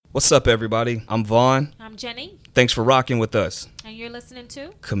What's up, everybody? I'm Vaughn. I'm Jenny. Thanks for rocking with us. And you're listening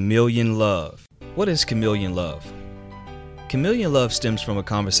to Chameleon Love. What is chameleon love? Chameleon love stems from a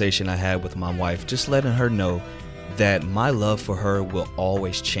conversation I had with my wife, just letting her know that my love for her will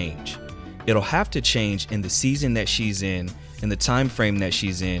always change. It'll have to change in the season that she's in the time frame that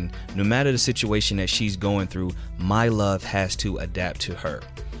she's in. No matter the situation that she's going through, my love has to adapt to her.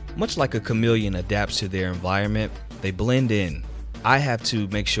 Much like a chameleon adapts to their environment, they blend in. I have to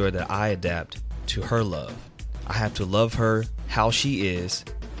make sure that I adapt to her love. I have to love her how she is,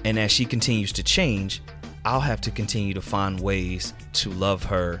 and as she continues to change, I'll have to continue to find ways to love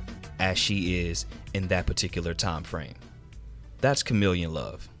her as she is in that particular time frame. That's chameleon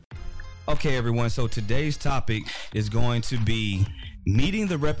love. Okay, everyone, so today's topic is going to be meeting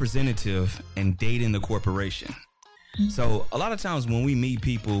the representative and dating the corporation. So a lot of times when we meet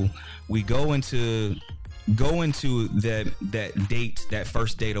people, we go into that date, that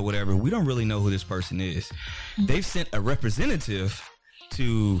first date or whatever. We don't really know who this person is. They've sent a representative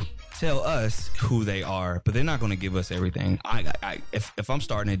to tell us who they are, but they're not going to give us everything. If I'm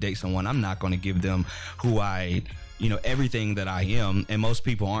starting to date someone, I'm not going to give them everything that I am. And most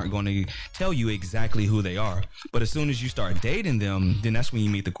people aren't going to tell you exactly who they are. But as soon as you start dating them, then that's when you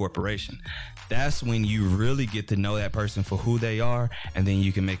meet the corporation. That's when you really get to know that person for who they are. And then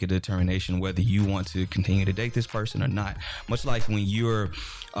you can make a determination whether you want to continue to date this person or not. Much like when you're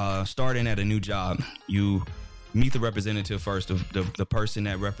starting at a new job, you meet the representative first, the person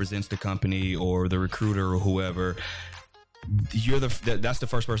that represents the company or the recruiter or whoever. That's the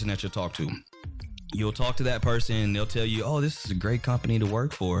first person that you'll talk to. You'll talk to that person and they'll tell you, oh, this is a great company to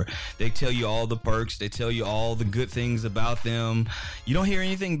work for. They tell you all the perks. They tell you all the good things about them. You don't hear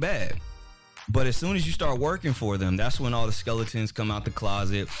anything bad. But as soon as you start working for them, that's when all the skeletons come out the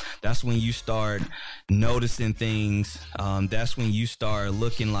closet. That's when you start noticing things. That's when you start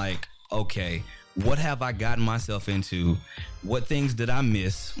looking like, okay, what have I gotten myself into? What things did I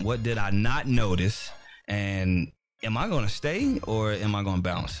miss? What did I not notice? And am I going to stay or am I going to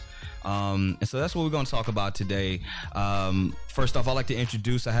bounce? And so that's what we're going to talk about today. First off, I'd like to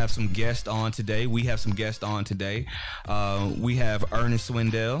introduce, I have some guests on today. We have some guests on today. We have Ernest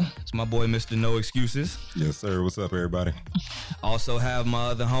Swindell. It's my boy, Mr. No Excuses. Yes, sir. What's up, everybody? Also have my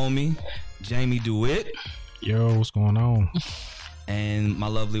other homie, Jamie DeWitt. Yo, what's going on? And my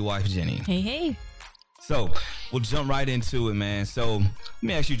lovely wife, Jenny. Hey. So we'll jump right into it, man. So let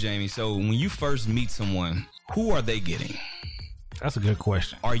me ask you, Jamie. So when you first meet someone, who are they getting? That's a good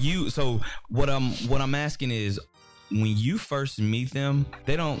question. So what I'm asking is, when you first meet them,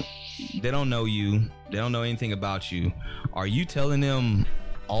 they don't know you. They don't know anything about you. Are you telling them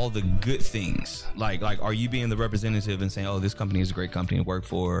all the good things? Like are you being the representative and saying, oh, this company is a great company to work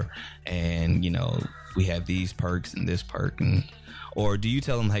for, and we have these perks and this perk, or do you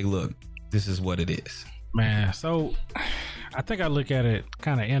tell them, hey, look, this is what it is? Man, so I think I look at it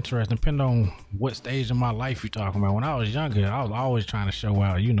kind of interesting, depending on what stage of my life you're talking about. When I was younger, I was always trying to show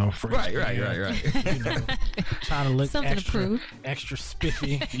out, fresh. Right. Trying to look Something to prove. extra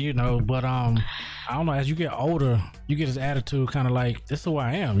spiffy, But I don't know. As you get older, you get this attitude, kind of like, this is who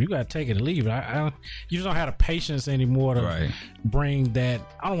I am. You got to take it or leave it. You just don't have the patience anymore to bring that.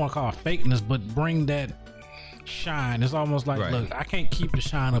 I don't want to call it fakeness, but bring that shine. It's almost like, look, I can't keep the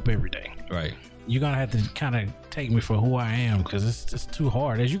shine up every day. Right. You're gonna have to kind of take me for who I am, because it's too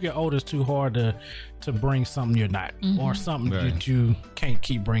hard. As you get older, it's too hard to bring something you're not, or something that you can't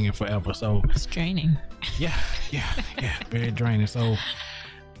keep bringing forever. So It's draining. Yeah, very draining. So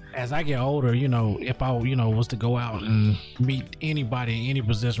as I get older, if I was to go out and meet anybody in any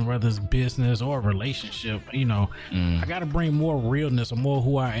position, whether it's business or a relationship, I got to bring more realness or more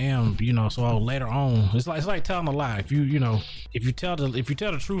who I am, so later on, it's like telling a lie. If you tell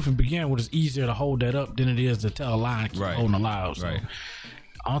the truth and begin with, it's easier to hold that up than it is to tell a lie and keep holding a lie up. So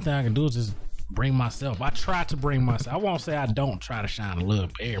all thing I can do is just bring myself. I try to bring myself. I won't say I don't try to shine a little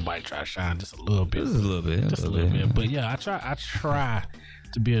bit. Everybody try to shine just a little bit. Just a little bit. But yeah, I try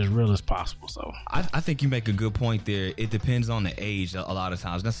to be as real as possible. So I think you make a good point there. It depends on the age a lot of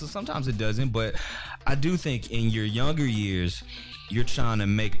times. Now, so sometimes it doesn't, but I do think in your younger years, you're trying to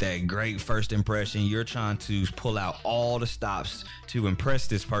make that great first impression. You're trying to pull out all the stops to impress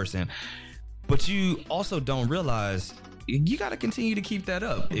this person. But you also don't realize you got to continue to keep that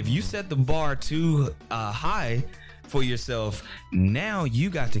up. If you set the bar too high for yourself, now you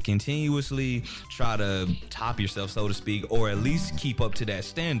got to continuously try to top yourself, so to speak, or at least keep up to that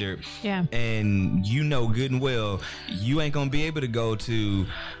standard. Yeah. And you know good and well you ain't gonna be able to go to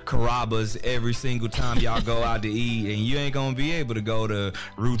Carrabba's every single time y'all go out to eat, and you ain't gonna be able to go to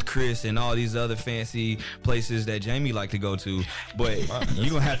Ruth Chris and all these other fancy places that Jamie like to go to, but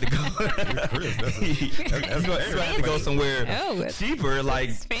you gonna have to go you gonna have to go somewhere cheaper, like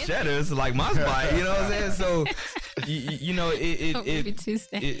Cheddar's, like my spot, you know what I'm saying? So you know Ruby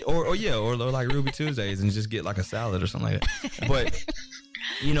Tuesday. or like Ruby Tuesdays, and just get like a salad or something like that. But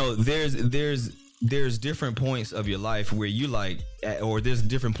you know, there's different points of your life where you like, or there's a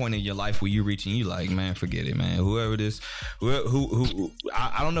different point in your life where you reach and you like, man, forget it, man. Whoever this, who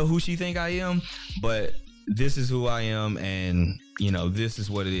I don't know who she think I am, but this is who I am, and you know, this is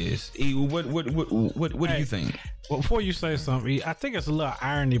what it is. What do you think? Well, before you say something, I think it's a little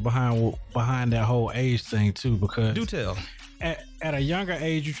irony behind that whole age thing too, because Do tell. At a younger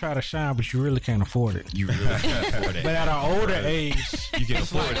age, you try to shine, but you really can't afford it. You really can't afford it. But at an older age, You can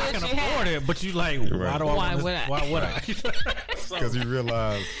afford I it. can afford it, but you like, why do I? Why would I? Why would I? Because you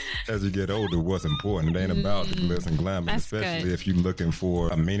realize as you get older what's important. It ain't about the glitz and glamour, That's especially good. if you're looking for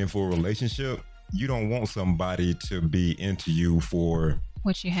a meaningful relationship. You don't want somebody to be into you for,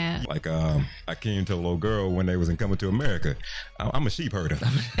 What you have. like, I came to a little girl when they was in Coming to America. I'm a sheep herder.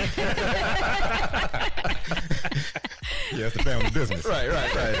 Yeah, it's the family business. Right.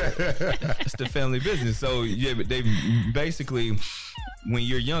 It's the family business. So yeah, but they basically, when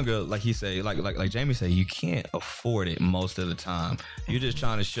you're younger, like he say, like Jamie say, you can't afford it most of the time. You're just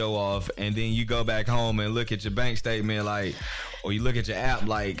trying to show off, and then you go back home and look at your bank statement, like, or you look at your app,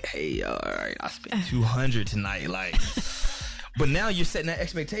 like, hey, all right, I spent $200 tonight, like. But now you're setting that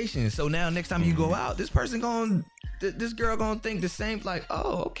expectation. So now next time you go out, this girl gonna think the same. Like,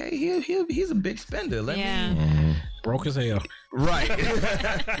 oh, okay, he's a big spender. Let me. Broke as hell. Right.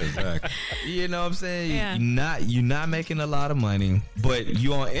 Exactly. You know what I'm saying? Yeah. You're not making a lot of money, but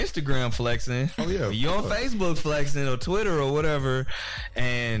you on Instagram flexing. Oh, yeah, You on of course. Facebook flexing, or Twitter or whatever.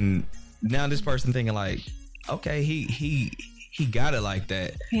 And now this person thinking like, okay, he got it like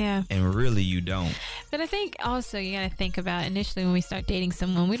that. Yeah. And really you don't. But I think also you got to think about initially when we start dating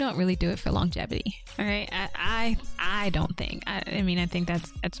someone, we don't really do it for longevity. All right. I don't think. I mean, I think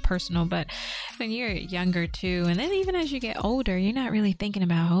that's personal. But when you're younger too, and then even as you get older, you're not really thinking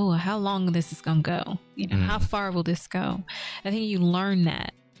about, oh, how long this is going to go. You know, how far will this go? I think you learn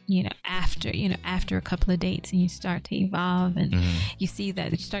that. After a couple of dates, and you start to evolve, and you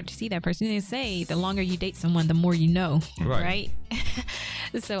start to see that person. They say the longer you date someone, the more you know, right?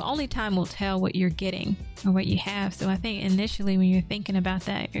 So only time will tell what you're getting or what you have. So I think initially when you're thinking about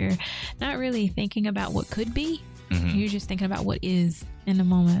that, you're not really thinking about what could be. You're just thinking about what is in the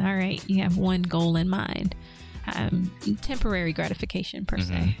moment. All right, you have one goal in mind. Temporary gratification per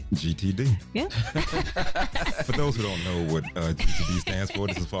se. GTD. Yeah. For those who don't know what GTD stands for,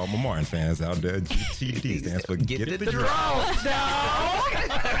 this is for all my Martin fans out there. GTD stands for Get It the Draw.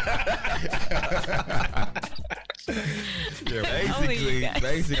 Yeah,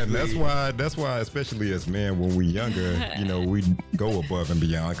 Basically. and that's why, especially as men, when we younger, we go above and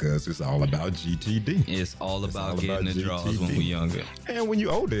beyond because it's all about GTD. It's all about all getting about the draws GTD. when we're younger. And when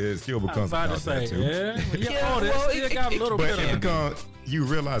you're older, it still becomes I about was about to that say, too. yeah. When you're Yeah, older, well, it still got a little But bit it of becomes, you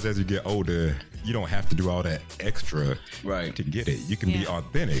realize as you get older, you don't have to do all that extra Right. to get it. You can be Yeah.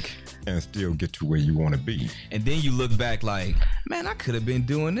 authentic and still get to where you want to be. And then you look back like, man, I could have been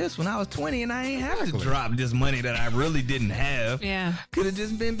doing this when I was 20 and I ain't have to drop this money that I really didn't have. Yeah. Could have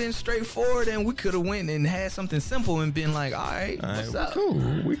just been straightforward, and we could have went and had something simple and been like, all right, what's up?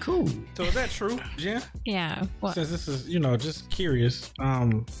 We cool. So is that true, Jen? Yeah. Well, Since this is, just curious,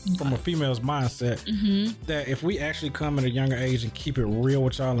 from a female's mindset, that if we actually come at a younger age and keep it real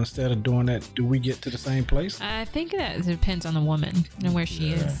with y'all instead of doing that, do we get to the same place? I think that depends on the woman and where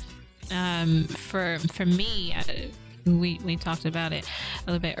she is. For me, we talked about it a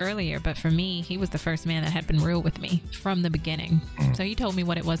little bit earlier, but for me, he was the first man that had been real with me from the beginning. So he told me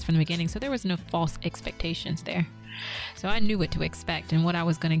what it was from the beginning. So there was no false expectations there. So I knew what to expect, and what I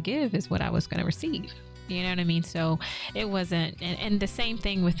was going to give is what I was going to receive. You know what I mean? So it wasn't, and the same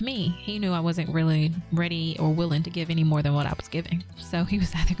thing with me. He knew I wasn't really ready or willing to give any more than what I was giving. So he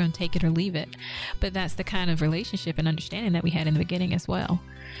was either going to take it or leave it. But that's the kind of relationship and understanding that we had in the beginning as well.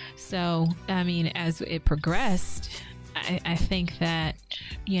 So, I mean, as it progressed, I think that,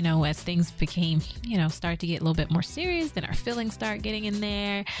 as things became, start to get a little bit more serious, then our feelings start getting in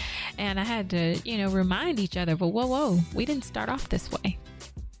there. And I had to, remind each other, but whoa, we didn't start off this way.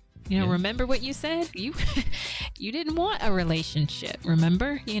 You know, Yeah. remember what you said? You you didn't want a relationship.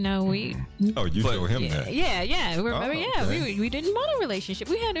 Remember? You know, we Oh, you But- show him yeah, that. yeah. Remember? Oh, Yeah, okay. we didn't want a relationship.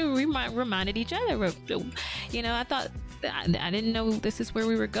 We had to reminded each other. You know, I thought I didn't know this is where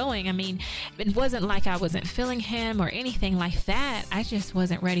we were going. I mean, it wasn't like I wasn't feeling him or anything like that. I just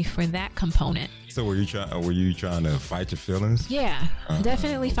wasn't ready for that component. So were you trying to fight your feelings? Yeah,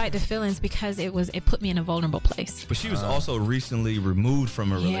 definitely fight the feelings because it put me in a vulnerable place. But she was also recently removed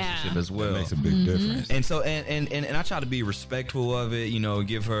from a relationship as That well. makes a big difference. And so and I try to be respectful of it, you know,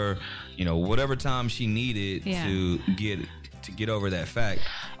 give her, you know, whatever time she needed Yeah. to get over that fact.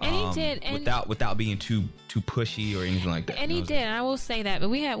 And he did, and- without being too pushy or anything like that. And you he know? did. I will say that. But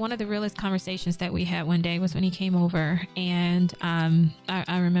we had one of the realest conversations that we had one day was when he came over, and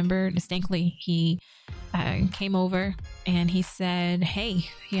I remember distinctly he came over and he said, "Hey,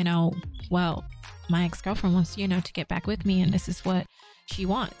 you know, well, my ex-girlfriend wants, you know, to get back with me, and this is what she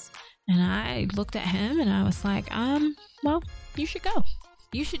wants." And I looked at him and I was like, well, you should go.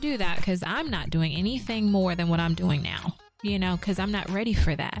 You should do that because I'm not doing anything more than what I'm doing now, you know, because I'm not ready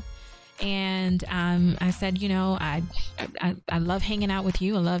for that. And I said, you know, I love hanging out with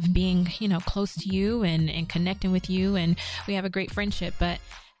you. I love being, you know, close to you and connecting with you. And we have a great friendship. But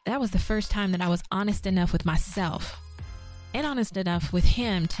that was the first time that I was honest enough with myself and honest enough with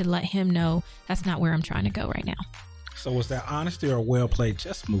him to let him know that's not where I'm trying to go right now. So was that honesty or a well played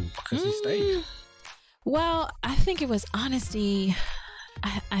chess move? Because he stayed. Well, I think it was honesty.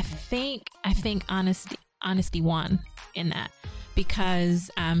 I think honesty won in that because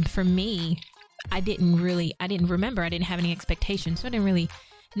for me, I didn't remember. I didn't have any expectations. So I didn't really,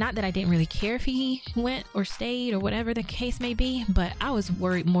 not that I didn't really care if he went or stayed or whatever the case may be, but I was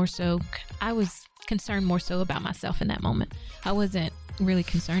worried more so. I was concerned more so about myself in that moment. I wasn't really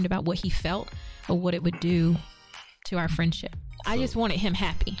concerned about what he felt or what it would do to our friendship. I just wanted him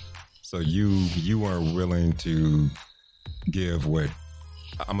happy. So you weren't willing to give what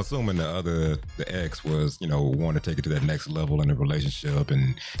I'm assuming the ex was, you know, want to take it to that next level in the relationship,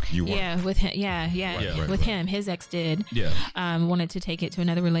 and you weren't. Yeah, with him. Yeah. Right, With right. him, his ex did. Yeah. Wanted to take it to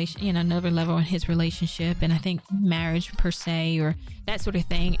another another level in his relationship, and I think marriage per se or that sort of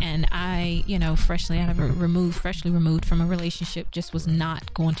thing. And I, you know, freshly removed from a relationship, just was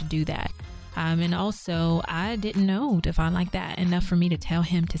not going to do that. And also, I didn't know Devon like that enough for me to tell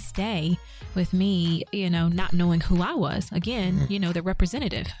him to stay with me, you know, not knowing who I was. Again, you know, the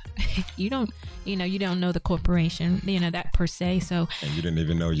representative. You don't know the corporation, you know, that per se. So And you didn't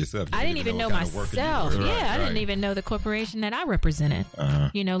even know yourself. You I didn't even know what kind of worker you myself. were. Yeah, I didn't Right. even know the corporation that I represented. Uh-huh.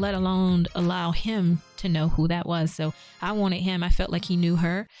 You know, let alone allow him to know who that was. So I wanted him. I felt like he knew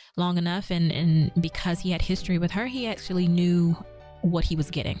her long enough, and because he had history with her, he actually knew what he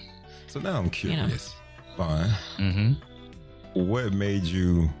was getting. So now I'm curious. Fine. Mm-hmm. What made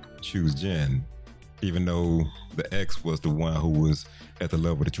you choose Jen, even though the ex was the one who was at the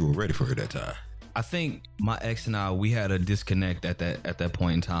level that you were ready for at that time? I think my ex and I, we had a disconnect at that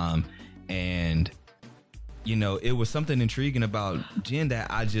point in time, and you know, it was something intriguing about Jen that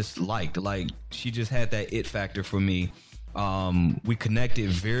I just liked. Like, she just had that it factor for me. We connected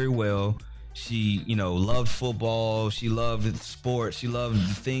very well. She, you know, loved football. She loved sports. She loved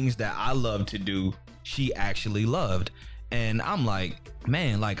the things that I love to do. She actually loved, and I'm like,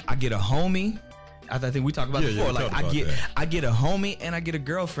 man, like I get a homie. I think we talked about it Yeah, before. we Like talked about that. I get a homie and I get a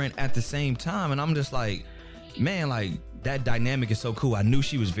girlfriend at the same time, and I'm just like, man, like that dynamic is so cool. I knew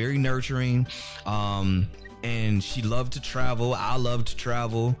she was very nurturing, and she loved to travel. I love to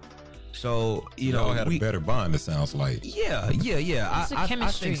travel, so you know, Y'all had a better bond, it sounds like. yeah. It's a I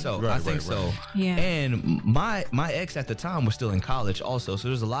chemistry. think so. Right, I think right, so. right. Yeah. And my ex at the time was still in college also. So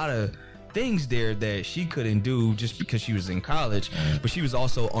there's a lot of things there that she couldn't do just because she was in college, but she was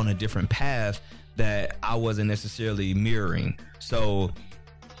also on a different path that I wasn't necessarily mirroring. So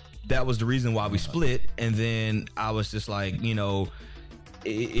that was the reason why we split. And then I was just like, you know,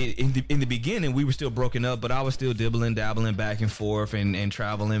 in the beginning we were still broken up, but I was still dabbling back and forth and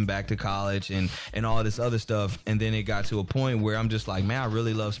traveling back to college and all this other stuff. And then it got to a point where I'm just like, man, I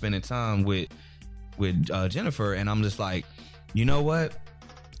really love spending time with Jennifer. And I'm just like, you know what?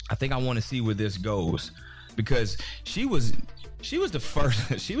 I think I want to see where this goes, because she was the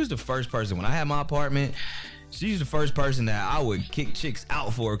first person when I had my apartment. She's the first person that I would kick chicks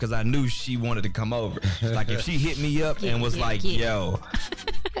out for because I knew she wanted to come over. Like if she hit me up and was like, "Yo,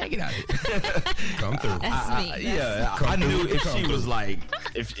 get out of here." Come through. That's me. Yeah, I knew if she was like,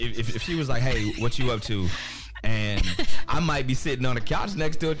 if she was like, "Hey, what you up to?" And I might be sitting on the couch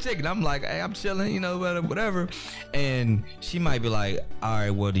next to a chick, and I'm like, "Hey, I'm chilling, you know, whatever." And she might be like, "All right,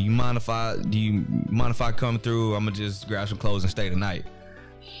 well, do you mind if I come through? I'm gonna just grab some clothes and stay the night."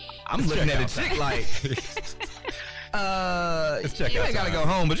 I'm looking at the chick like, check you out ain't gotta time. go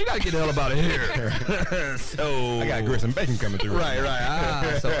home, but you gotta get the hell up out of here. So I got grits and bacon coming through.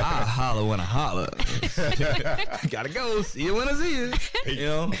 Right. So I holler when I holler. Gotta go. See you when I see you. You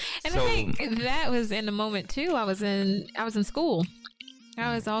know. And So I think that was in the moment too. I was in school.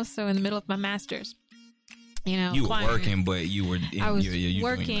 I was also in the middle of my master's. You know, you were applying. working, but you were in, I was you doing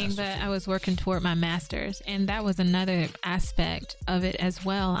working, masters but too. I was working toward my master's, and that was another aspect of it as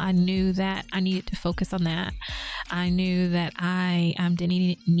well. I knew that I needed to focus on that. I knew that I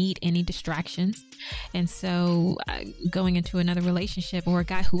didn't need any distractions, and so going into another relationship or a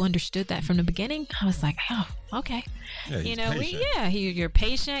guy who understood that from the beginning, I was like, oh, okay, Yeah, you he's know, patient. you're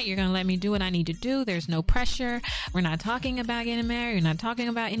patient. You're gonna let me do what I need to do. There's no pressure. We're not talking about getting married. You're not talking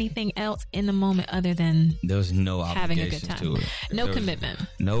about anything else in the moment other than There was no having a good obligations time. to it. No There was commitment.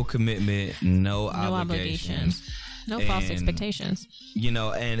 No commitment. No No obligations. No false And, expectations. You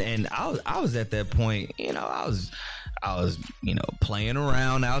know, and I was at that point. You know, I was you know, playing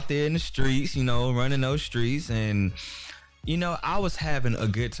around out there in the streets. You know, running those streets, and you know, I was having a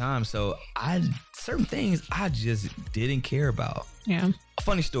good time. So certain things I just didn't care about. Yeah.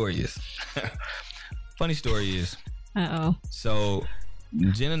 Funny story is. Uh-oh. So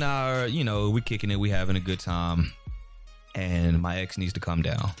Jen and I are, you know, we kicking it, we having a good time, and my ex needs to come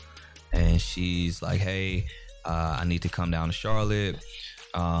down, and she's like, hey, I need to come down to Charlotte.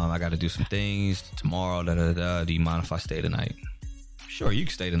 I got to do some things tomorrow. Do you mind if I stay tonight? Sure, you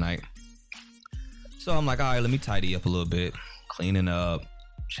can stay tonight. So I'm like, all right, let me tidy up a little bit, cleaning up,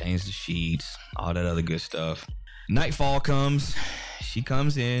 change the sheets, all that other good stuff. Nightfall comes. She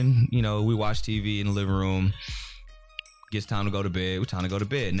comes in, you know, we watch TV in the living room. Gets time to go to bed. We're time to go to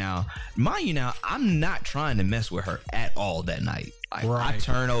bed. Now, mind you, now I'm not trying to mess with her at all that night. Like, I Right.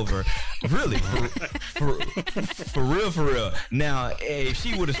 turn over, really, for real. Now, if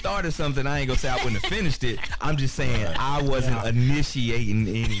she would have started something, I ain't gonna say I wouldn't have finished it. I'm just saying I wasn't initiating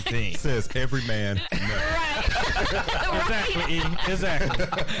anything. Says every man. Exactly. E. Exactly.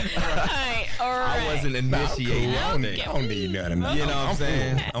 I wasn't initiating I don't anything. need nothing. You know what I'm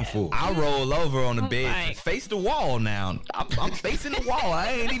saying? Full. I'm full. I roll over on the bed, Right. face the wall now. I'm facing the wall. I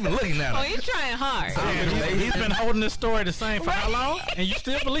ain't even looking at Oh, her. you're trying hard. He's been holding this story the same for how long? And you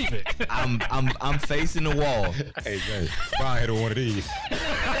still believe it? I'm facing the wall. Hey, buy her one of these.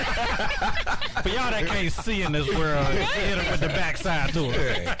 For y'all that can't see in this world, hit her with the backside to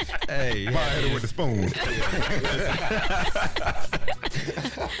her. Hey, Buy her with the spoon.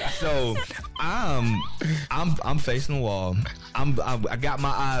 so I'm facing the wall. I got my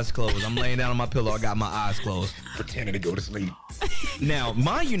eyes closed. I'm laying down on my pillow. I got my eyes closed. Pretending to go to sleep. Now,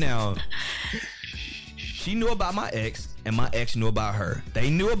 mind you, now she knew about my ex, and my ex knew about her. They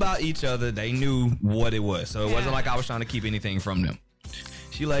knew about each other. They knew what it was. So it wasn't like I was trying to keep anything from them.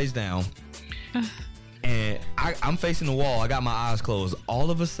 She lays down, and I'm facing the wall. I got my eyes closed. All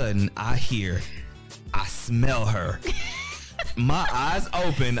of a sudden, I smell her. My eyes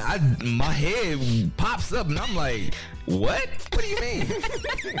open. My head pops up, and I'm like, "What? What do you mean?"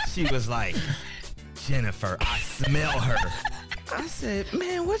 She was like, "Jennifer, I smell her." I said,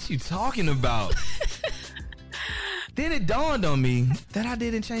 "Man, what you talking about?" Then it dawned on me that I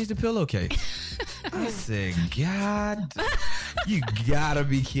didn't change the pillowcase. I said, "God, you gotta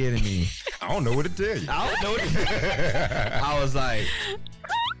be kidding me." I don't know what to tell you. I don't know what I was like,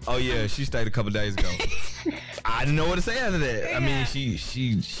 "Oh yeah, she stayed a couple days ago." I didn't know what to say after that. I mean,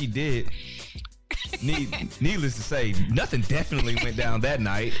 she did. Needless to say, nothing definitely went down that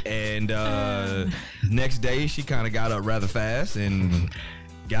night. And next day, she kind of got up rather fast and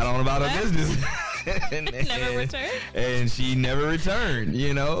got on about her business. Never returned? And she never returned,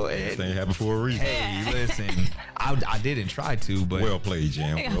 you know. And, Thing happened for a reason. hey, listen, I didn't try to, but Well played,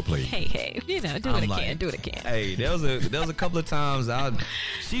 Jam. Well played. Hey, you know, do I'm it like, again. Do it again. Hey, there was a couple of times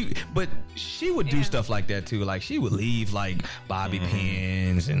she would do stuff like that too. Like she would leave like bobby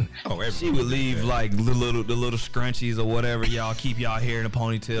pins, and she would leave like the little scrunchies or whatever y'all keep y'all hair in a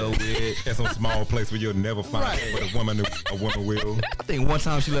ponytail with. That's some small place where you'll never find Right. what a woman will. I think one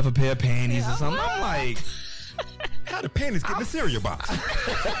time she left a pair of panties or something. I'm like, How the panties get in the cereal box?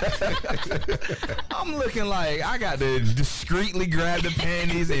 I'm looking like I got to discreetly grab the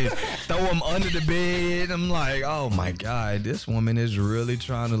panties and throw them under the bed. I'm like, oh my God, this woman is really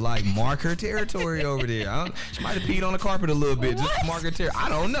trying to like mark her territory over there. She might have peed on the carpet a little bit just to mark her territory. I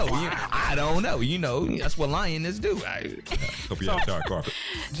don't know. I don't know. You know, that's what lioness do. Hope you have a dark carpet.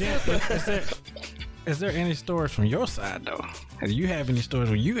 Jen, is there any stories from your side though? Do you have any stories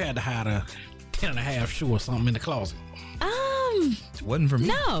where you had to hide a 10.5 shoe or something in the closet? It wasn't for me.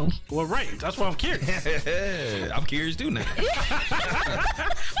 No. Well, right. That's why I'm curious. I'm curious too now.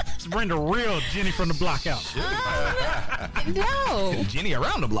 bring the real Jenny from the block out. No. Jenny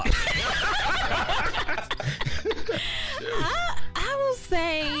around the block. I will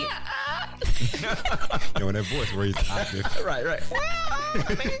say, When that voice raised octave. right.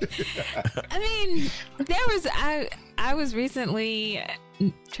 I mean, I was recently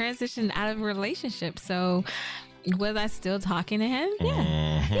transitioned out of a relationship, so was I still talking to him?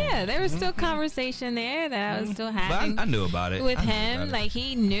 Yeah, there was still conversation there that I was still But having I knew about it. with I knew him. about it. Like,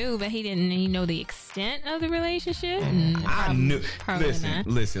 he knew, but he didn't know the extent of the relationship. I knew. Probably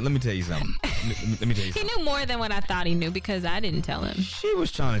Listen, not. let me tell you something. Let me tell you He something. knew more than what I thought he knew because I didn't tell him. She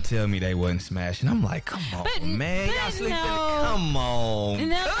was trying to tell me they wasn't smashing. I'm like, come on, But- man. but Y'all sleeping. no. Come on.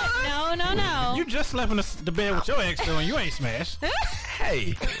 No. You just slept in the bed with your ex, though, and you ain't smashed.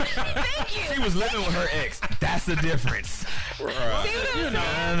 Hey. Thank you. She was living with her ex. That's the difference. See what I'm saying?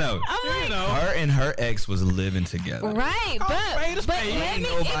 No. I'm like, Her and her ex was living together. right, spade a but spade. let Ain't me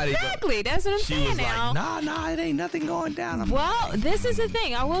nobody go- exactly. That's what I'm She saying was now. like, nah, it ain't nothing going down. I'm Well, this is the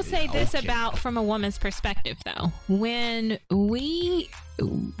thing. I will say this Okay. about from a woman's perspective, though. When we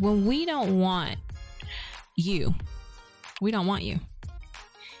don't want you, we don't want you.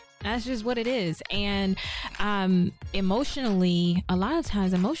 That's just what it is. And emotionally, a lot of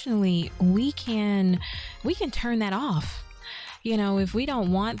times, we can turn that off. You know, if we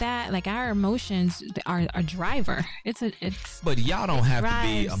don't want that, like our emotions are a driver. It's But y'all don't have to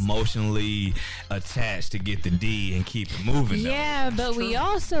be drives. emotionally attached to get the D and keep it moving. though. yeah, but we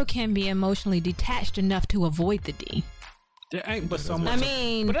also can be emotionally detached enough to avoid the D. There ain't but so I much.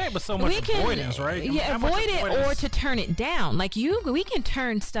 mean, But there ain't but so much we can, avoidance, right? I mean, Yeah, how much avoid it or avoidance? to turn it down. Like we can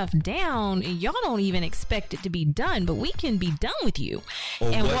turn stuff down. Y'all don't even expect it to be done, but we can be done with you Or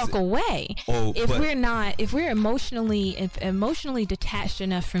and was walk it- away. or- if but- we're emotionally detached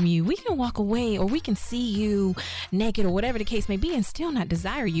enough from you, we can walk away, or we can see you naked or whatever the case may be, and still not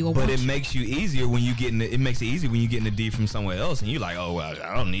desire you. Or But want it you. makes you easier when you getting it makes it easier when you getting the D from somewhere else, and you're like, oh well,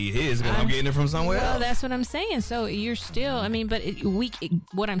 I don't need his because I'm getting it from somewhere Well, else. that's what I'm saying. So you're still, I mean, but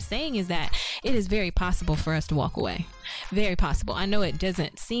what I'm saying is that it is very possible for us to walk away. Very possible. I know it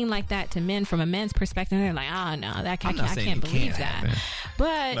doesn't seem like that to men from a men's perspective. They're like, oh no, I I'm not saying can't it believe can't that. happen.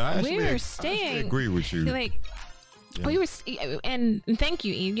 But No, I actually we're staying. agree with you. Like, we were, and thank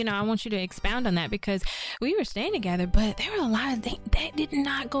you, Eve. You know, I want you to expound on that because we were staying together, but there were a lot of things that did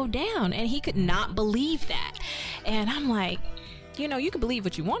not go down, and he could not believe that. And I'm like, you know, you can believe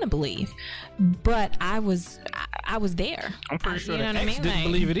what you want to believe, but I was there. I'm pretty sure you the know ex what I mean? didn't Like,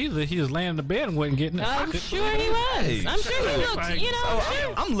 believe it either. He was laying in the bed and wasn't getting it. I'm sure he was. Hey, I'm sure he looked. You know, I'm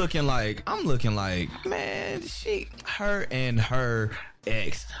sure. I'm looking like, man, her and her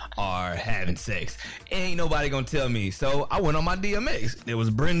ex are having sex. Ain't nobody gonna tell me. So I went on my DMX. It was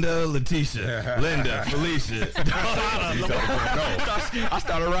Brenda, Letitia, Linda, Felicia. I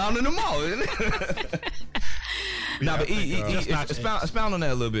started rounding them all. Nah, but expound on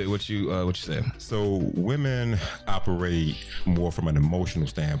that a little bit. What you said. So women operate more from an emotional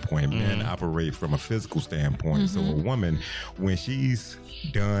standpoint. Men operate from a physical standpoint. So a woman, when she's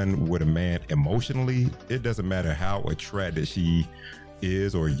done with a man emotionally, it doesn't matter how attracted she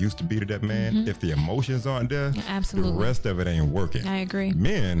is or used to be to that man. If the emotions aren't there, Absolutely. the rest of it ain't working. I agree.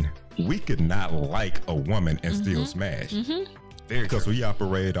 Men, we could not like a woman and still smash. Because we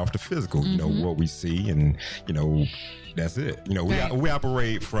operate off the physical, you know, what we see, and you know, that's it. You know, Right. we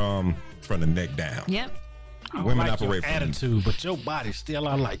operate from the neck down. Yep. I don't women like your operate from- attitude, but your body still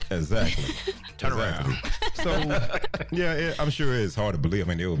I like. Exactly. Turn around. So, yeah, I'm sure it's hard to believe.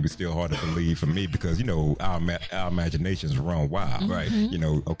 I mean, it would be still hard to believe for me because, you know, our imaginations run wild. Right. You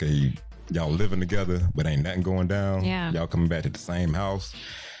know, okay, y'all living together, but ain't nothing going down. Yeah. Y'all coming back to the same house.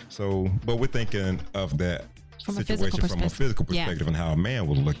 So, but we're thinking of that From a physical situation from a perspective. physical Yeah. perspective and how a man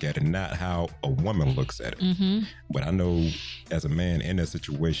would look at it, not how a woman looks at it. But I know as a man in that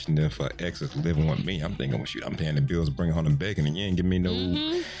situation, if an ex is living with me, I'm thinking, well, shoot, I'm paying the bills, bringing home the bacon, and you ain't give me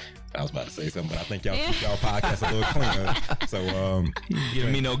no. I was about to say something, but I think y'all keep y'all podcast a little cleaner. So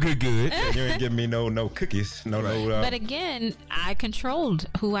Giving me no good. you ain't giving me no cookies, no. But again, I controlled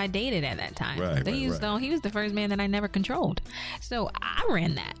who I dated at that time. Right, he was the first man that I never controlled. So I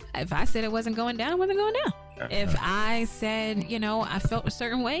ran that. If I said it wasn't going down, it wasn't going down. If I said, you know, I felt a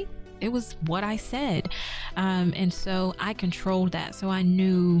certain way, it was what I said. And so I controlled that. So I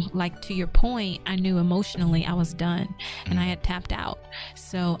knew, like, to your point, I knew emotionally I was done and I had tapped out.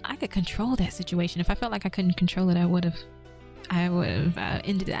 So I could control that situation. If I felt like I couldn't control it, I would have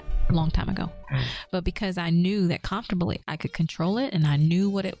ended that a long time ago. But because I knew that comfortably I could control it and I knew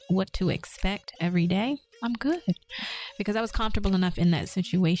what to expect every day, I'm good, because I was comfortable enough in that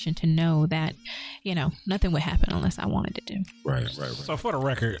situation to know that, you know, nothing would happen unless I wanted to do. Right. So for the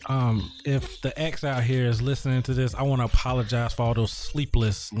record, if the ex out here is listening to this, I want to apologize for all those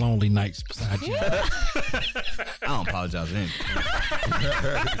sleepless, lonely nights beside you. I don't apologize for anything.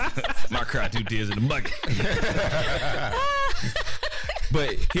 My cry 2 tears in the bucket.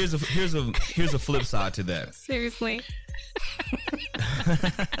 But here's a flip side to that. Seriously.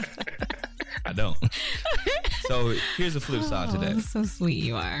 I don't. So here's a flip side to that. So sweet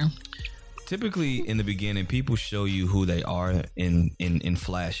you are. Typically in the beginning, people show you who they are in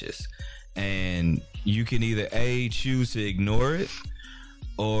flashes, and you can either A, choose to ignore it,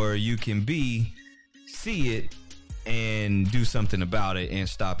 or you can B, see it and do something about it and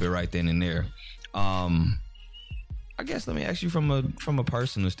stop it right then and there. I guess let me ask you from a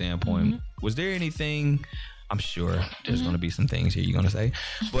personal standpoint, was there anything? I'm sure there's going to be some things here you're going to say,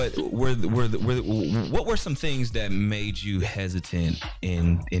 but what were some things that made you hesitant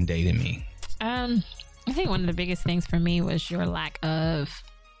in dating me? I think one of the biggest things for me was your lack of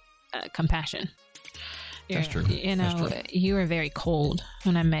compassion. That's true. You know, you were very cold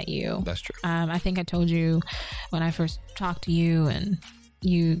when I met you. That's true. I think I told you when I first talked to you, and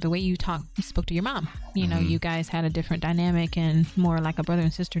the way you spoke to your mom, you know, you guys had a different dynamic and more like a brother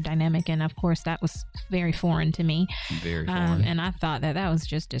and sister dynamic. And of course that was very foreign to me. Very foreign. And I thought that was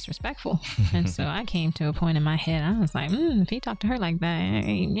just disrespectful. And so I came to a point in my head, I was like, if he talked to her like that,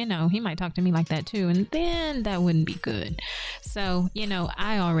 you know, he might talk to me like that too. And then that wouldn't be good. So, you know,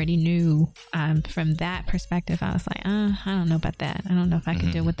 I already knew, from that perspective, I was like, I don't know about that. I don't know if I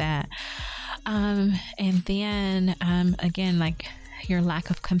can deal with that. And then, again, like, your lack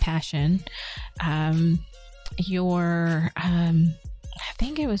of compassion, I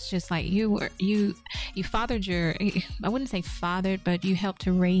think it was just like you fathered I wouldn't say fathered, but you helped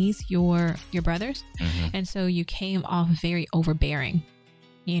to raise your brothers. And so you came off very overbearing,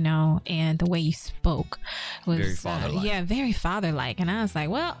 you know, and the way you spoke was very father-like. Very father-like. And I was like,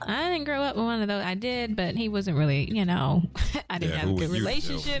 well, I didn't grow up with one of those. I did, but he wasn't really, you know, I didn't have a good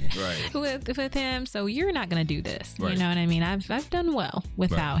relationship with him. So you're not going to do this. You know what I mean? I've done well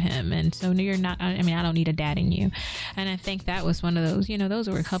without him. And so you're not, I mean, I don't need a dad in you. And I think that was one of those, you know, those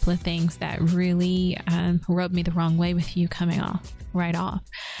were a couple of things that really rubbed me the wrong way with you coming off right off.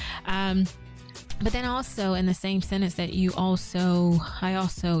 But then also in the same sentence that you also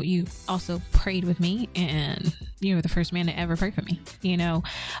prayed with me, and you were the first man to ever pray for me. You know,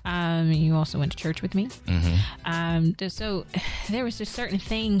 you also went to church with me. So there was just certain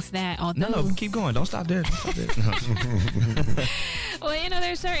things that, although no, keep going. Don't stop there. Well, you know,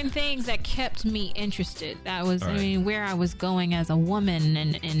 there's certain things that kept me interested. That was, I mean, where I was going as a woman,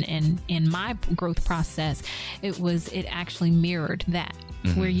 and in my growth process, it actually mirrored that.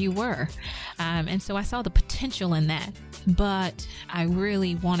 Where you were. And so I saw the potential in that, but I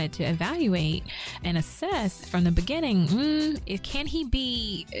really wanted to evaluate and assess from the beginning, can he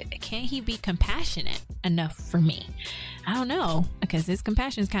be compassionate enough for me? I don't know, because his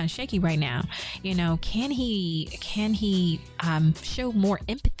compassion is kind of shaky right now. You know, can he show more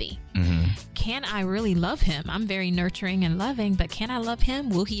empathy? Can I really love him? I'm very nurturing and loving, but can I love him?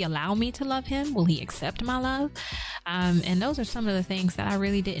 Will he allow me to love him? Will he accept my love? And those are some of the things that I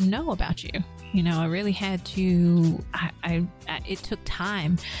really didn't know about you. You know, I really had to, it took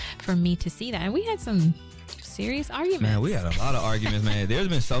time for me to see that. And we had some serious arguments. Man, we had a lot of arguments, man. There's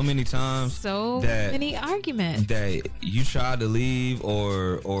been so many times. Many arguments. That you tried to leave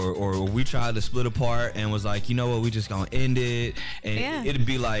or we tried to split apart and was like, you know what, we just gonna end it. And it'd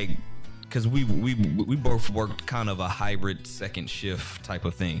be like, because we both worked kind of a hybrid second shift type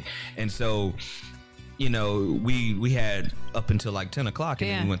of thing. And so, you know, we had up until like 10 o'clock and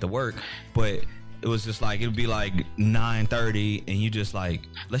then we went to work. But it was just like, it would be like 9:30 and you just like,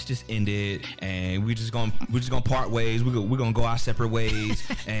 let's just end it, and we're just gonna part ways. We're gonna go our separate ways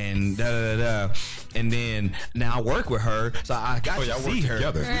and and then now I work with her, so I got to see her.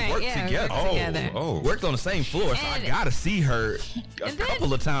 Together. Right, We worked together. Worked on the same floor, so I gotta see her a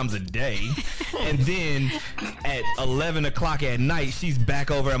couple of times a day. And then at 11 o'clock at night, she's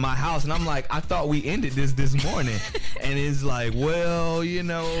back over at my house, and I'm like, I thought we ended this morning. And it's like, well, you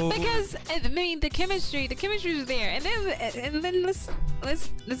know, because I mean the chemistry was there, and then let's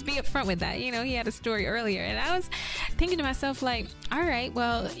be upfront with that. You know, he had a story earlier, and I was thinking to myself, like, all right,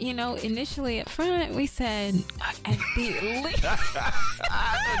 well, you know, initially up front we said at the least, I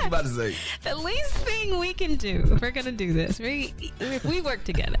know what you about to say. The least thing we can do if we're gonna do this, if we work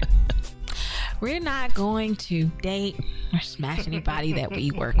together, we're not going to date or smash anybody that we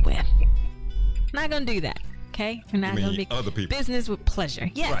work with. Not gonna do that. Okay, we're not You mean gonna be other people? business with pleasure.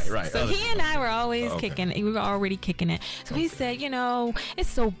 Yes, Right, So other he and I were always Okay. kicking. We were already kicking it. So he said, you know, it's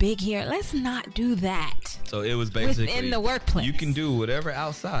so big here. Let's not do that. So it was basically Within the workplace. You can do whatever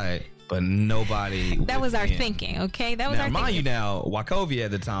outside, but nobody. That was our within. thinking. Okay, that was Now, our mind you, thinking. now Wachovia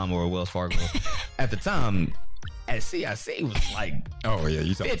at the time, or Wells Fargo at the time, at CIC was like Oh yeah,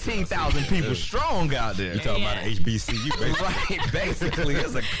 you talking 15,000 people strong out there. You talking about an HBCU? Basically. Right, basically,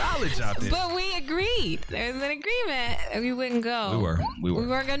 it's a college out there. But we agreed. There was an agreement. We wouldn't go. We were. We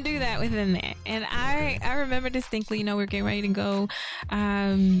weren't gonna do that within there. And I remember distinctly. You know, we were getting ready to go.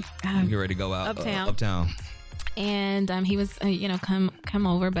 Get ready to go out Uptown. And he was, come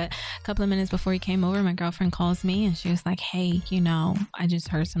over. But a couple of minutes before he came over, my girlfriend calls me and she was like, "Hey, you know, I just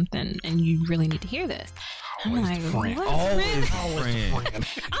heard something, and you really need to hear this." I'm like, "What's Always really-" friend.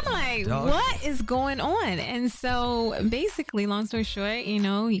 I'm like, Dog. what is going on? And so basically, long story short, you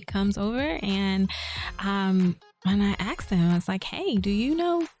know, he comes over and I asked him, I was like, "Hey, do you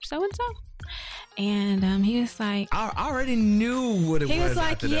know so and so?" And he was like, I already knew what it was. he was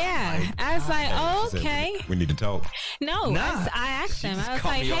like, after that. "Yeah." I was like, "Oh, She said, okay." We need to talk. No, Nah. I asked She him. just I was caught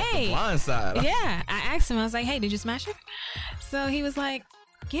like, me off the "Hey." blind side. Yeah, I asked him. I was like, "Hey, did you smash her?" So he was like,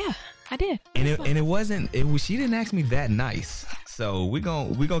 "Yeah, I did." And it wasn't. It was. She didn't ask me that nice. So we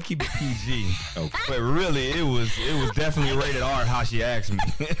gonna keep it PG. Okay. But really, it was definitely rated R how she asked me.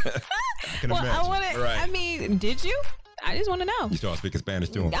 I can Well, imagine. I want to. Right. I mean, did you? I just want to know. You start speaking Spanish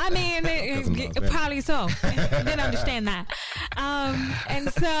to him. I mean, Because I'm not Spanish. probably so. Didn't understand that.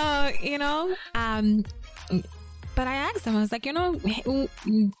 And so, you know, but I asked him, I was like, you know,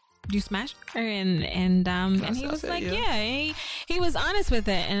 you smash her? And he was said, like, yeah. yeah. He was honest with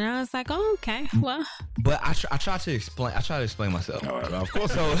it. And I was like, oh, okay. Well, But I try to explain myself. All right, of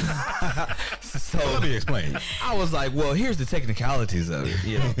course. So Let me explain. I was like, well, here's the technicalities of it.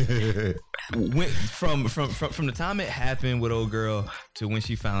 You know, from the time it happened with old girl to when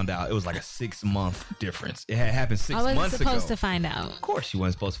she found out, it was like a 6-month difference. It had happened 6 I wasn't months ago. supposed to find out. Of course, she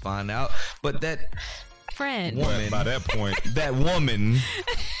wasn't supposed to find out, but that Fred. woman, By that point, that woman,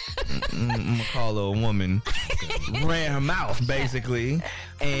 I'm gonna call her a woman, ran her mouth basically,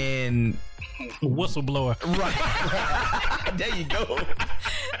 and Whistleblower. right there you go,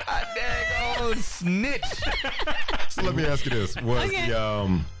 there you go, snitch. so let me ask you this: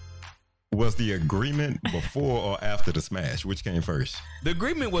 was the agreement before or after the smash? Which came first? The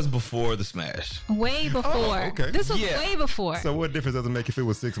agreement was before the smash. Way before. okay. This was Yeah. way before. So what difference does it make if it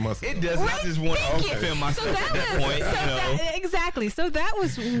was 6 months ago? It does not just want Thank to you. defend myself So at that was- point. so You know, that- exactly. So that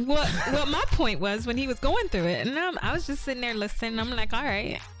was what my point was when he was going through it, and I was just sitting there listening. I'm like, all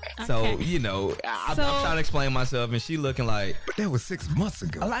right. so okay. you know, I'm So- trying to explain myself, and she looking like. But that was 6 months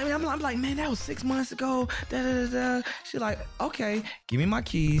ago. I'm like, man, that was 6 months ago. Da, da, da, da. She like, okay, give me my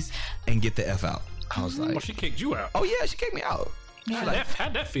keys and get the F out. I was Well, like, she kicked you out. oh yeah, she kicked me out.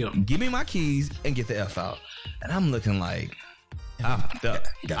 How'd that feel? Give me my keys and get the F out. And I'm looking like, I fucked up.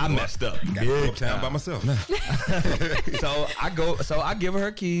 I messed up. Got to go Big uptown by time. myself now. So I give her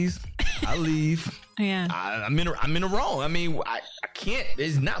her keys. I leave. Yeah. I'm in the wrong. I mean, I can't.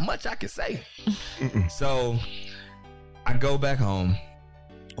 There's not much I can say. So I go back home,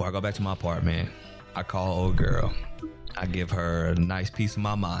 or I go back to my apartment. I call old girl. I give her a nice piece of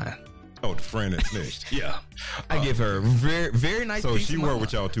my mind. Oh, the friend that snitched. Yeah, I give her a very very nice. So piece she of my worked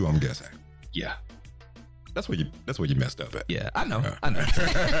with mind. y'all too, I'm guessing. Yeah, That's where you messed up at. yeah. I know.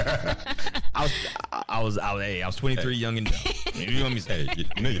 I was 23, young and dumb. You know what I'm saying? Hey,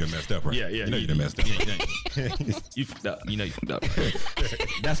 you know you done messed up, right? Yeah. You know you done messed up. You fucked up. You know you fucked up.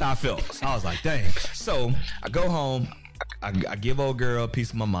 That's how I felt. So I was like, dang. So I go home. I give old girl a piece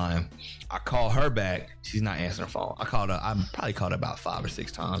of my mind. I call her back. She's not answering the phone. I probably called her about 5 or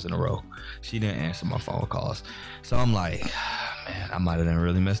 6 times in a row. She didn't answer my phone calls. So I'm like, man, I might have done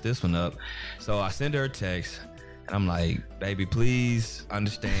really messed this one up. So I send her a text. And I'm like, baby, please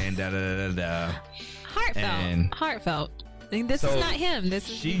understand. Da da da da. Heartfelt. This So is not him. This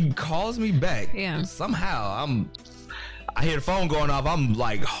is She calls me back. Yeah. Somehow I hear the phone going off. I'm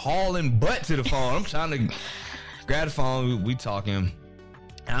like hauling butt to the phone. I'm trying to grab the phone. We talking.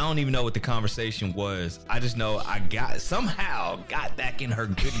 And I don't even know what the conversation was. I just know I somehow got back in her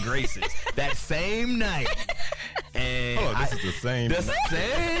good graces that same night. And Oh, this is the same. the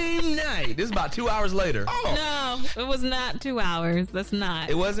same night. This is about 2 hours later. no. It was not 2 hours. That's not.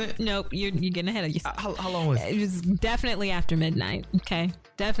 It wasn't? Nope. You're getting ahead of yourself. How long was it? It was definitely after midnight. Okay.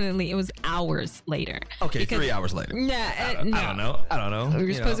 definitely, it was hours later. Okay, Because- 3 hours later. Yeah, no. I don't know. We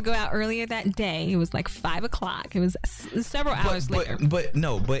were supposed to go out earlier that day. It was like 5 o'clock. It was several hours later. But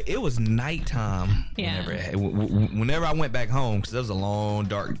it was nighttime. Yeah. Whenever I went back home, because it was a long,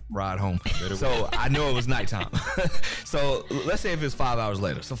 dark ride home. So I know it was nighttime. So let's say if it's 5 hours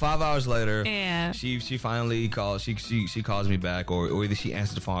later. So 5 hours later, Yeah. she finally calls. She calls me back, or either she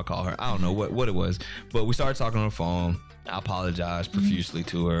answers the phone, I call her. I don't know what it was, but we started talking on the phone. I apologized profusely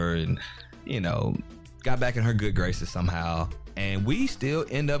to her, and got back in her good graces somehow. And we still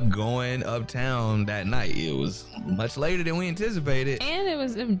end up going uptown that night. It was much later than we anticipated. And it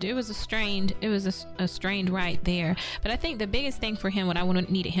was a strained right there. But I think the biggest thing for him, what I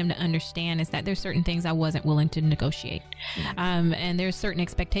needed him to understand, is that there's certain things I wasn't willing to negotiate, and there's certain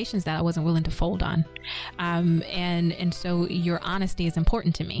expectations that I wasn't willing to fold on, and so your honesty is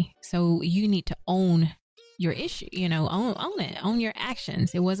important to me. So you need to own your issue, own it, own your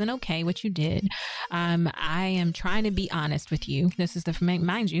actions. It wasn't okay what you did. I am trying to be honest with you. This is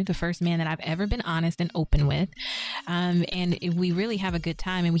mind you, the first man that I've ever been honest and open with. And we really have a good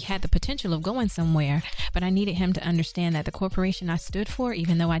time, and we had the potential of going somewhere, but I needed him to understand that the corporation I stood for,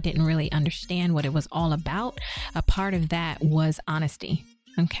 even though I didn't really understand what it was all about, a part of that was honesty.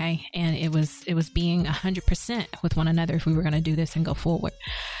 Okay. And it was being 100% with one another if we were going to do this and go forward.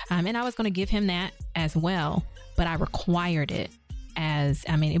 And I was going to give him that as well, but I required it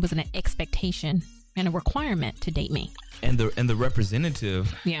it was an expectation and a requirement to date me. And the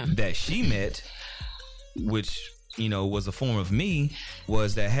representative Yeah. that she met, which was a form of me,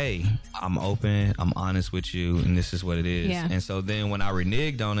 was that, hey, I'm open, I'm honest with you, and this is what it is. Yeah. And so then when I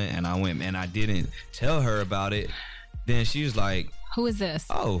reneged on it and I went and I didn't tell her about it, then she was like, Who is this?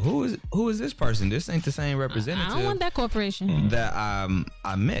 oh, who is this person? This ain't the same representative I don't want that corporation. that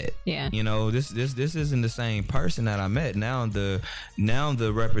I met. Yeah. This isn't the same person that I met. Now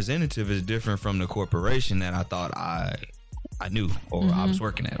the representative is different from the corporation that I thought I knew, or I was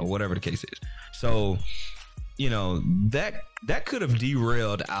working at, or whatever the case is. So that could have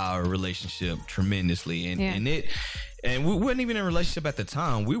derailed our relationship tremendously, and we weren't even in a relationship at the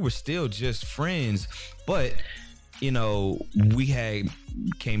time. We were still just friends, but we had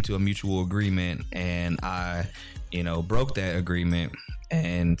came to a mutual agreement, and I broke that agreement.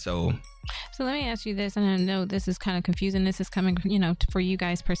 And so let me ask you this, and I know this is kind of confusing. This is coming, for you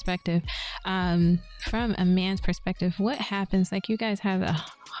guys' perspective. From a man's perspective, what happens? Like, you guys have a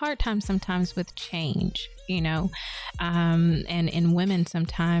hard time sometimes with change, and in women,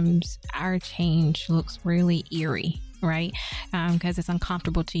 sometimes our change looks really eerie. Right? Because it's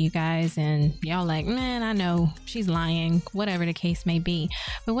uncomfortable to you guys, and y'all like, man, I know she's lying, whatever the case may be.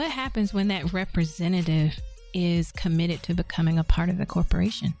 But what happens when that representative is committed to becoming a part of the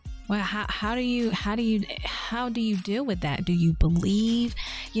corporation? Well, how do you deal with that? Do you believe,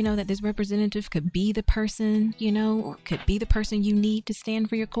 that this representative could be the person, could be the person you need to stand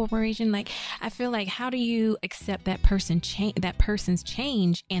for your corporation? Like, I feel like, how do you accept that person's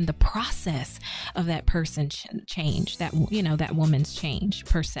change and the process of that person's change, that woman's change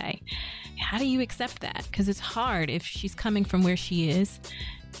per se? How do you accept that? Because it's hard if she's coming from where she is,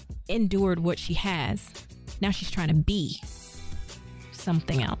 endured what she has. Now she's trying to be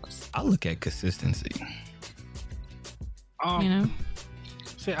something else. I look at consistency.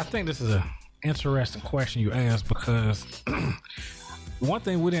 See, I think this is an interesting question you asked, because one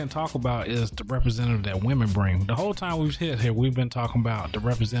thing we didn't talk about is the representative that women bring. The whole time we've hit here, we've been talking about the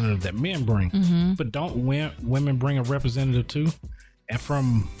representative that men bring. Mm-hmm. But don't women bring a representative too? And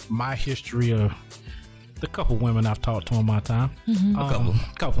from my history of the couple women I've talked to in my time, A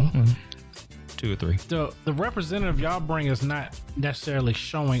couple. Mm-hmm. 2 or 3. The representative y'all bring is not necessarily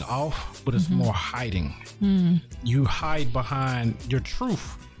showing off, but it's more hiding. You hide behind your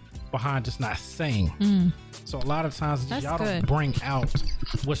truth, behind just not saying. So a lot of times y'all don't bring out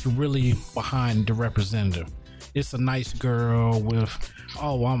what's really behind the representative. It's a nice girl with,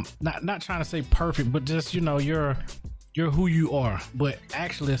 I'm not trying to say perfect, but just, you're who you are. But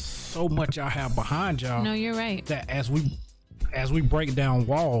actually, it's so much y'all have behind y'all. No, you're right. That as we break down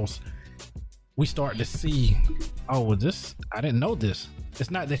walls, we start to see, this, I didn't know this.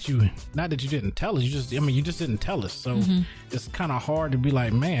 It's not that you didn't tell us. You just didn't tell us. So it's kind of hard to be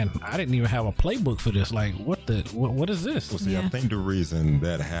like, man, I didn't even have a playbook for this. Like, what is this? Well, see, I think the reason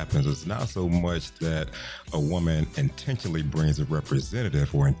that happens is not so much that a woman intentionally brings a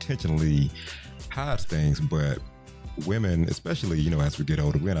representative or intentionally hides things, but women, especially, as we get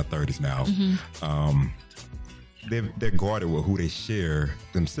older, we're in our 30s now, they're guarded with who they share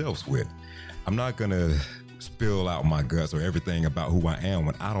themselves with. I'm not going to spill out my guts or everything about who I am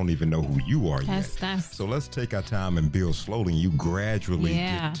when I don't even know who you are yet. That's So let's take our time and build slowly. And you gradually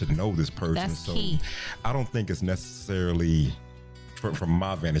get to know this person. That's so key. I don't think it's necessarily, from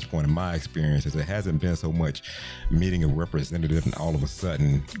my vantage point and my experiences, it hasn't been so much meeting a representative and all of a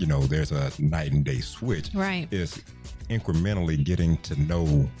sudden, there's a night and day switch. Right. It's incrementally getting to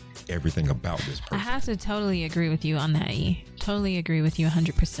know everything about this person. I have to totally agree with you on that, E. Totally agree with you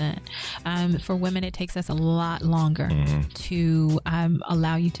 100%. For women, it takes us a lot longer to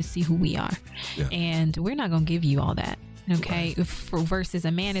allow you to see who we are. Yeah. And we're not going to give you all that. Okay. Right. Versus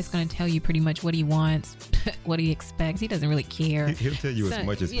a man is going to tell you pretty much what he wants, what he expects. He doesn't really care. He'll tell you as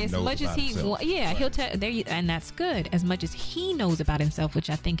much as he knows about himself. Yeah, right. He'll tell and that's good. As much as he knows about himself,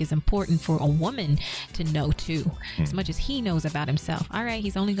 which I think is important for a woman to know too. As much as he knows about himself. All right,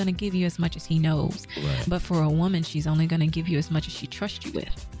 he's only going to give you as much as he knows. Right. But for a woman, she's only going to give you as much as she trusts you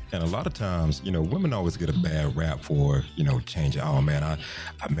with. And a lot of times, women always get a bad rap for, changing. Oh man, I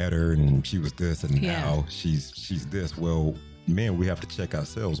met her and she was this and now she's this. Well, men, we have to check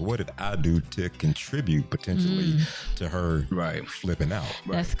ourselves. What did I do to contribute potentially to her flipping out?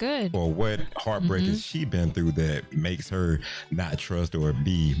 That's good. Or what heartbreak has she been through that makes her not trust or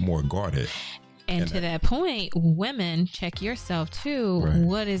be more guarded? And to that point, women, check yourself too. Right.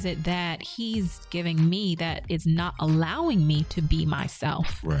 What is it that he's giving me that is not allowing me to be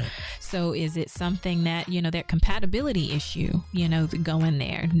myself? Right. So is it something that, that compatibility issue, to go in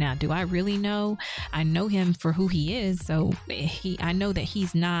there? Now, do I really know? I know him for who he is. So I know that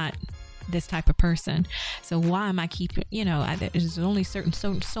he's not this type of person. So why am I keeping, there's only so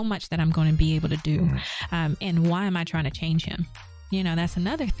much that I'm going to be able to do. And why am I trying to change him? That's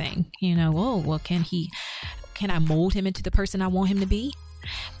another thing, well, can I mold him into the person I want him to be?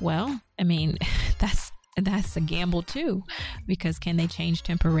 Well, I mean, that's a gamble too, because can they change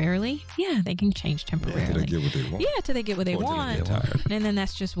temporarily? Yeah, they can change temporarily. Till they get what they want. Till they get what they want. And then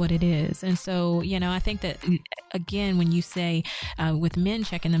that's just what it is. And so, I think that, again, when you say with men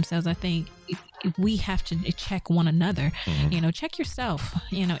checking themselves, I think we have to check one another. Check yourself,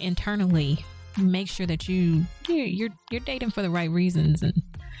 internally. Make sure that you're dating for the right reasons,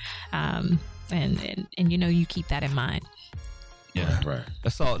 and you keep that in mind. Yeah, right.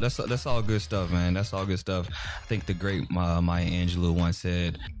 That's all good stuff, man. That's all good stuff. I think the great Maya Angelou once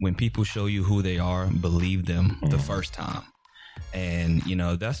said, "When people show you who they are, believe them the first time." And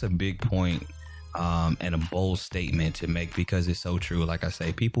that's a big point. And a bold statement to make, because it's so true. Like I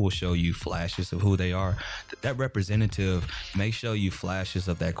say, people will show you flashes of who they are. That representative may show you flashes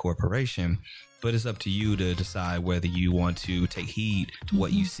of that corporation, but it's up to you to decide whether you want to take heed to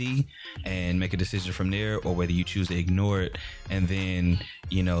what you see and make a decision from there, or whether you choose to ignore it. And then,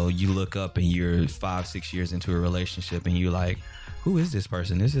 you look up and you're 5-6 years into a relationship and you're like, who is this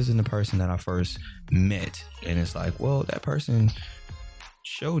person? This isn't the person that I first met. And it's like, well, that person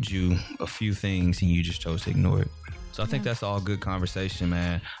showed you a few things and you just chose to ignore it. So I think that's all good conversation,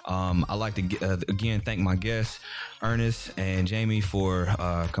 man. I'd like to again thank my guests, Ernest and Jamie, for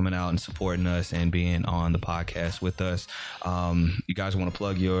coming out and supporting us and being on the podcast with us. You guys want to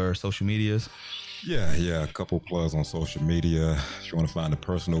plug your social medias? Yeah. A couple plugs on social media. If you want to find a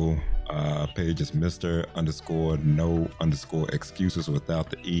personal page, it's Mr_No_excuses without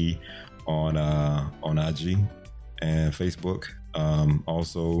the E on IG and Facebook.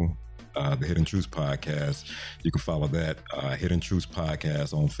 Also, the Hidden Truths Podcast. You can follow that Hidden Truths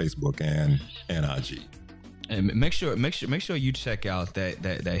Podcast on Facebook and IG. And make sure you check out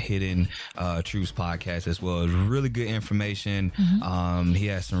that Hidden Truths podcast as well. It's really good information. He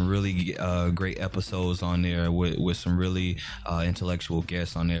has some really great episodes on there with some really intellectual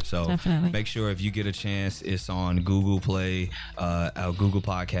guests on there. So definitely make sure, if you get a chance, it's on Google Play, Google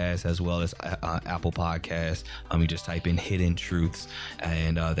Podcasts, as well as Apple Podcasts. You just type in Hidden Truths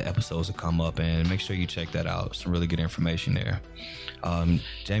and the episodes will come up, and make sure you check that out. Some really good information there.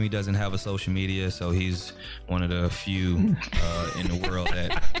 Jamie doesn't have a social media, so he's one of the few in the world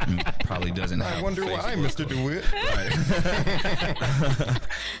that probably doesn't have. I wonder why, Mr. DeWitt. Right.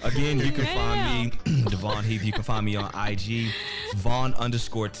 Again, you can find me, Devon Heath. You can find me on IG,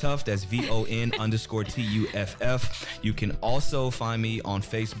 Von_Tuff. That's VON_TUFF. You can also find me on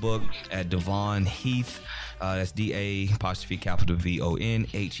Facebook at Devon Heath. That's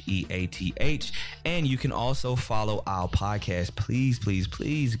DA_VONHEATH. And you can also follow our podcast.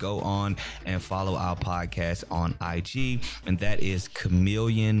 Please go on and follow our podcast on IG. And that is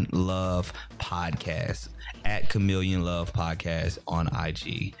Chameleon Love Podcast, at Chameleon Love Podcast on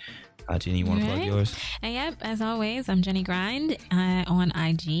IG. Jenny, you want to plug yours? Yep, as always, I'm Jenny Grind on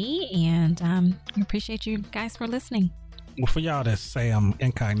IG, and I appreciate you guys for listening. Well, for y'all that say I'm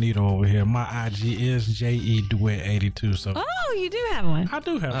incognito over here, my IG is JEDewitt82. So Oh, you do have one. I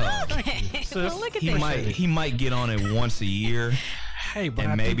do have one. Thank you, sis. Well, look at He this. might get on it once a year Hey, but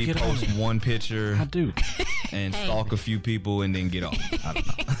I and do maybe get post on it. one picture I do. and stalk a few people and then get off. I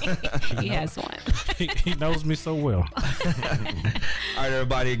don't know. He has one. He knows me so well. All right,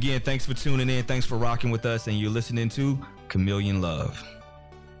 everybody. Again, thanks for tuning in. Thanks for rocking with us. And you're listening to Chameleon Love.